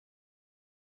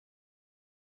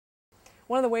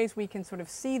one of the ways we can sort of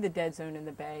see the dead zone in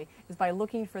the bay is by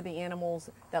looking for the animals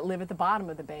that live at the bottom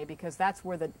of the bay, because that's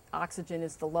where the oxygen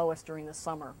is the lowest during the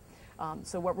summer.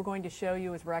 So what we're going to show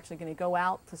you is we're actually going to go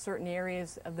out to certain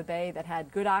areas of the bay that had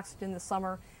good oxygen this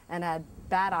summer and had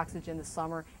bad oxygen this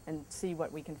summer and see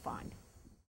what we can find.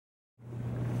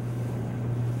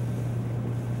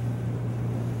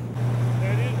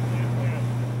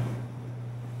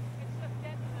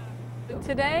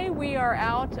 Today we are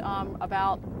out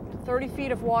about 30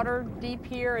 feet of water deep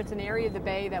here. It's an area of the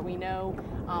bay that we know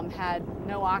had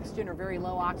no oxygen or very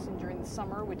low oxygen during the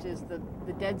summer, which is the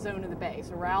dead zone of the bay.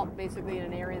 So we're out basically in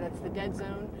an area that's the dead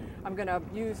zone. I'm going to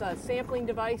use a sampling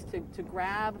device to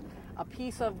grab a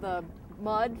piece of the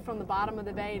mud from the bottom of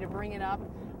the bay to bring it up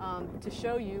to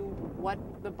show you what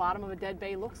the bottom of a dead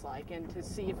bay looks like and to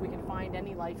see if we can find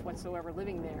any life whatsoever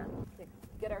living there.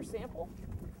 Get our sample.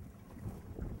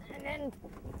 And then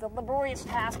the laborious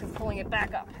task of pulling it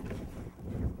back up.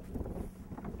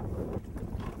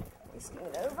 Whisking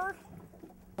it over.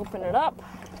 Open it up.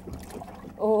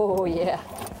 Oh yeah.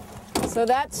 So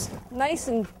that's nice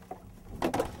and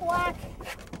black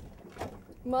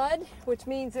mud, which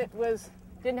means it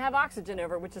didn't have oxygen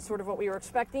over it, which is sort of what we were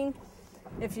expecting.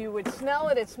 If you would smell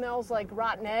it, it smells like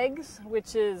rotten eggs,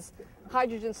 which is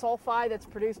hydrogen sulfide that's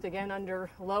produced again under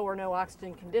low or no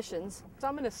oxygen conditions. So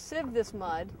I'm going to sieve this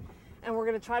mud, and we're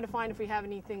going to try to find if we have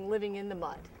anything living in the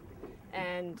mud.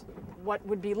 And what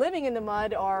would be living in the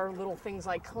mud are little things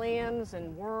like clams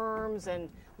and worms and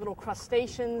little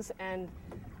crustaceans, and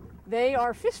they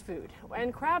are fish food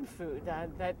and crab food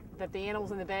that the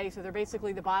animals in the bay, so they're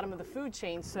basically the bottom of the food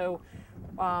chain. So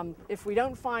if we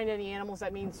don't find any animals,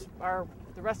 that means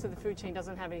the rest of the food chain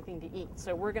doesn't have anything to eat.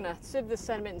 So we're going to sieve this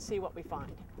sediment and see what we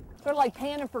find. Sort of like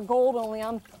panning for gold, only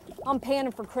I'm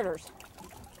panning for critters.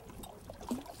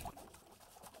 All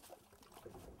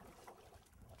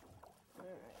right,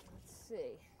 let's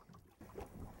see.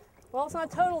 Well, it's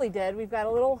not totally dead. We've got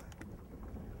a little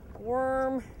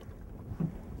worm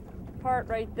part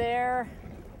right there.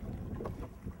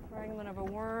 Fragment of a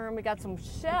worm. We got some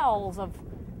shells of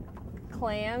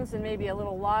clams and maybe a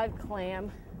little live clam.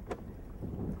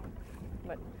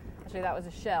 But actually that was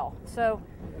a shell. So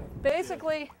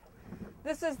basically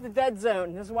this is the dead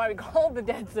zone. This is why we call it the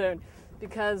dead zone,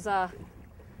 because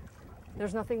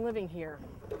there's nothing living here.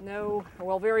 No,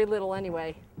 well, very little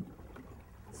anyway.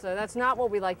 So that's not what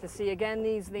we like to see. Again,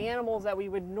 the animals that we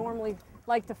would normally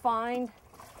like to find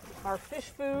are fish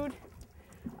food.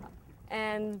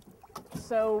 And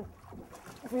so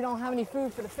if we don't have any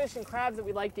food for the fish and crabs that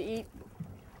we like to eat,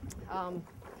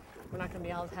 we're not going to be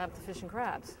able to have the fish and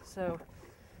crabs. So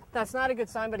that's not a good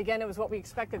sign, but again, it was what we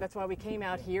expected. That's why we came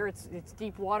out here. It's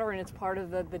deep water and it's part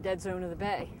of the dead zone of the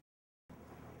bay.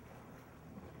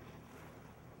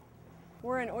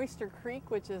 We're in Oyster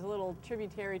Creek, which is a little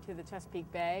tributary to the Chesapeake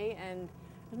Bay, and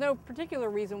there's no particular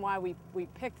reason why we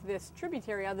picked this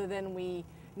tributary other than we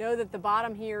know that the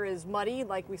bottom here is muddy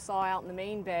like we saw out in the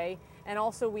main bay, and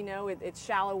also we know it's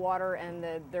shallow water and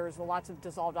there's lots of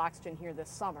dissolved oxygen here this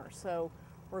summer. So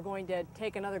we're going to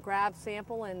take another grab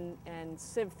sample and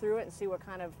sieve through it and see what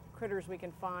kind of critters we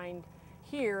can find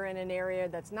here in an area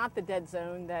that's not the dead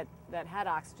zone that had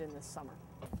oxygen this summer.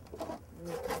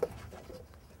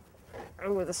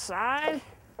 Over the side.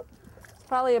 It's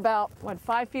probably about,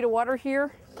 5 feet of water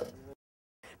here.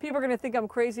 People are going to think I'm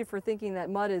crazy for thinking that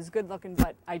mud is good looking,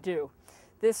 but I do.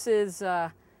 This is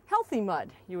healthy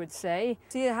mud, you would say.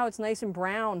 See how it's nice and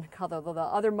brown color. The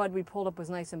other mud we pulled up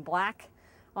was nice and black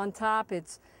on top.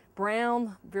 It's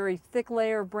brown, very thick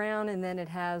layer of brown, and then it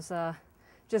has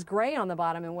just gray on the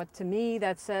bottom. And what to me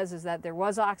that says is that there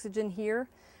was oxygen here,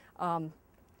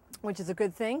 which is a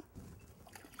good thing.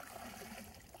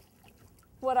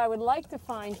 What I would like to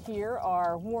find here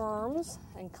are worms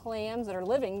and clams that are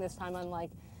living this time, unlike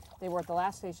they were at the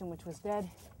last station, which was dead.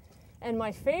 And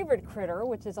my favorite critter,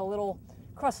 which is a little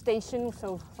crustacean,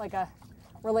 so like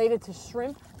related to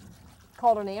shrimp,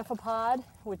 called an amphipod,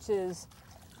 which is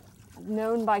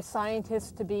known by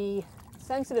scientists to be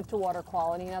sensitive to water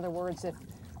quality. In other words, if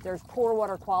there's poor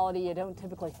water quality, you don't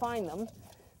typically find them.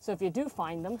 So if you do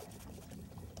find them,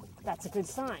 that's a good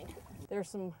sign. There's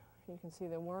some, you can see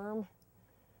the worm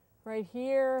right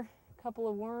here, a couple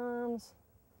of worms.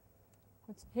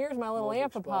 Here's my little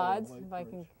amphipods. If I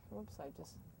can, whoops, I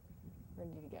just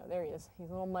ready to go. There he is. He's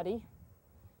a little muddy,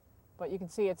 but you can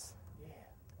see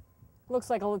looks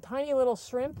like a tiny little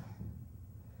shrimp.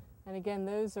 And again,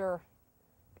 those are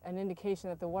an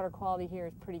indication that the water quality here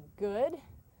is pretty good.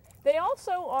 They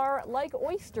also are, like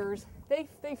oysters, they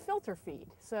filter feed.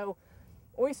 So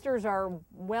oysters are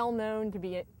well known to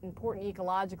be important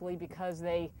ecologically because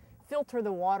they filter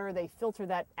the water, they filter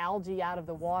that algae out of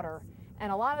the water. And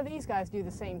a lot of these guys do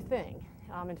the same thing.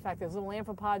 In fact, those little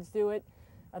amphipods do it.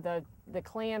 The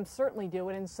clams certainly do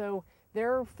it. And so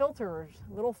they're filters,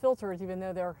 little filters, even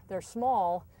though they're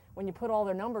small. When you put all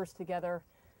their numbers together,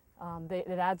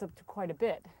 it adds up to quite a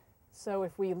bit. So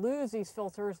if we lose these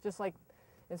filters, just like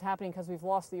is happening because we've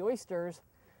lost the oysters,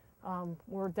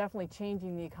 we're definitely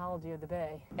changing the ecology of the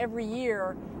bay. Every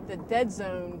year, the dead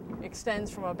zone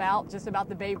extends from just about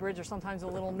the Bay Bridge, or sometimes a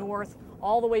little north,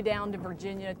 all the way down to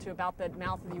Virginia to about the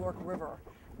mouth of the York River.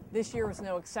 This year was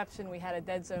no exception. We had a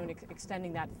dead zone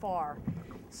extending that far.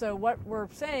 So what we're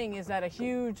saying is that a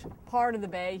huge part of the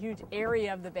bay, a huge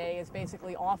area of the bay, is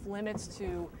basically off limits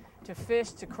to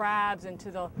fish, to crabs, and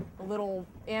to the little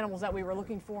animals that we were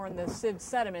looking for in the sieved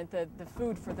sediment, the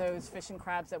food for those fish and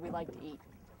crabs that we like to eat.